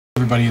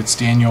Everybody, it's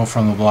Daniel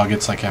from the blog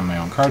It's Like Having My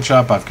Own Card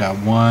Shop. I've got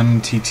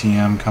one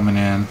TTM coming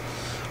in.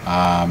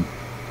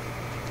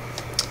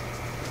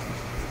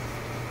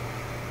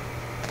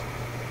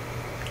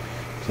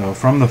 So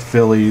from the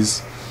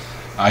Phillies,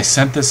 I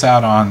sent this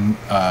out on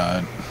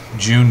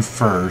June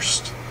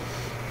 1st.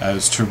 It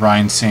was to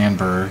Ryne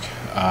Sandberg.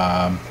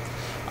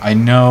 I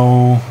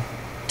know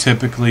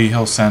typically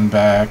he'll send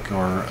back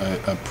or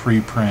a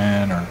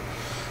preprint or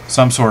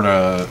some sort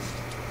of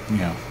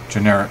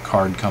generic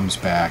card comes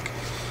back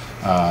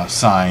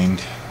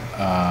signed,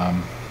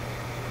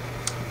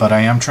 but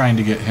I am trying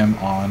to get him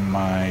on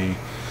my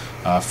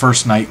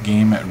first night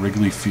game at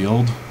Wrigley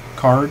Field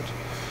card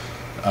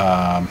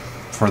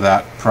for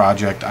that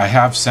project. I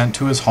have sent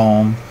to his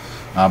home,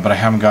 but I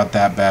haven't got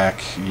that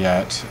back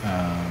yet,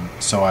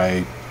 so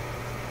I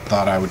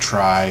thought I would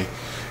try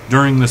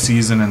during the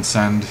season and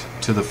send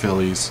to the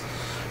Phillies.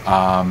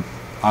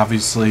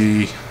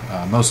 Obviously,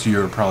 most of you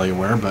are probably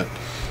aware, but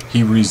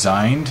he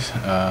resigned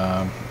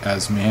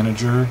as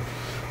manager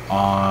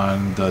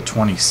on the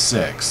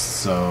 26th,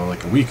 so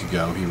like a week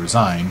ago he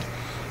resigned,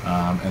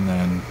 and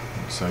then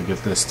so I get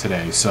this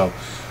today. So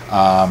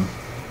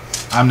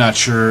I'm not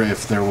sure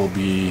if there will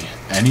be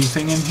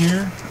anything in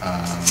here.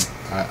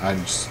 I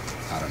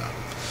don't know,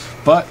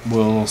 but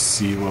we'll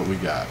see what we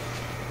got.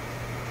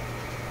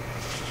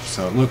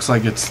 So it looks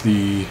like it's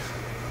the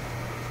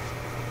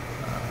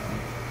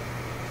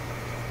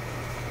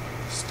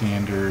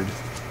standard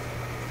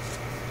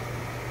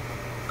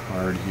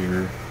card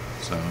here,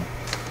 so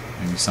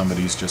maybe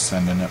somebody's just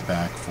sending it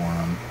back for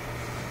him.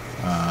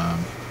 I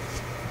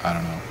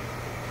don't know.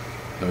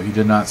 So he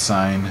did not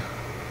sign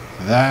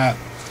that.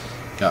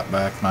 Got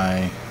back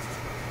my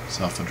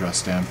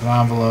self-addressed stamped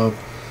envelope,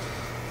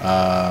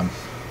 and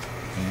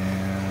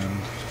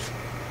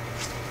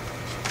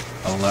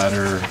a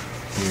letter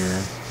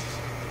here.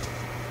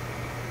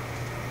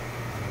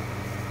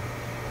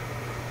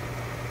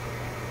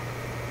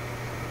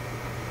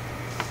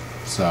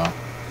 So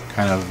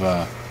kind of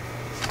a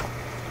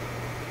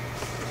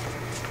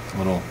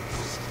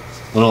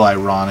little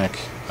ironic.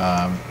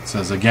 It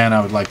says, again,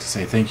 I would like to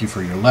say thank you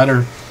for your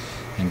letter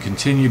and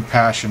continued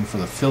passion for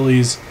the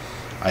Phillies.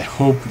 I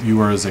hope you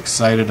are as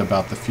excited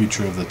about the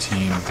future of the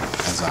team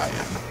as I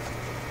am.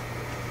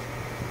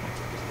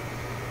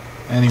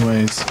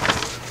 Anyways,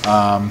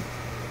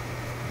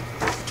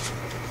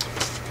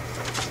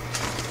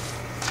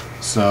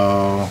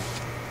 so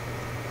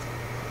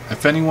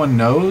if anyone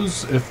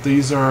knows if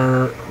these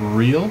are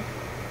real,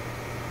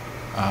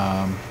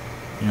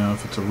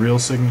 if it's a real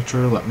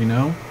signature, let me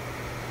know.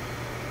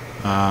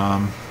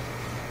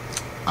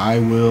 I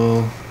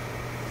will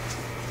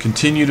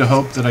continue to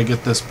hope that I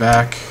get this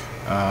back.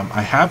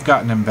 I have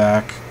gotten him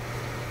back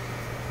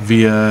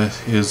via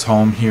his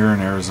home here in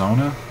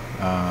Arizona,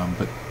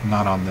 but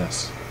not on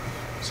this.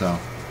 So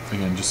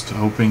again, just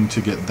hoping to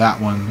get that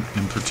one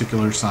in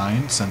particular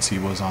signed since he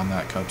was on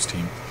that Cubs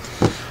team.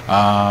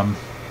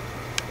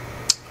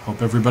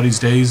 Hope everybody's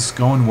day's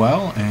going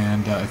well,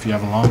 and if you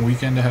have a long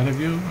weekend ahead of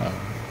you,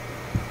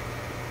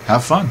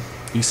 have fun,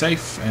 be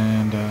safe,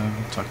 and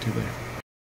talk to you later.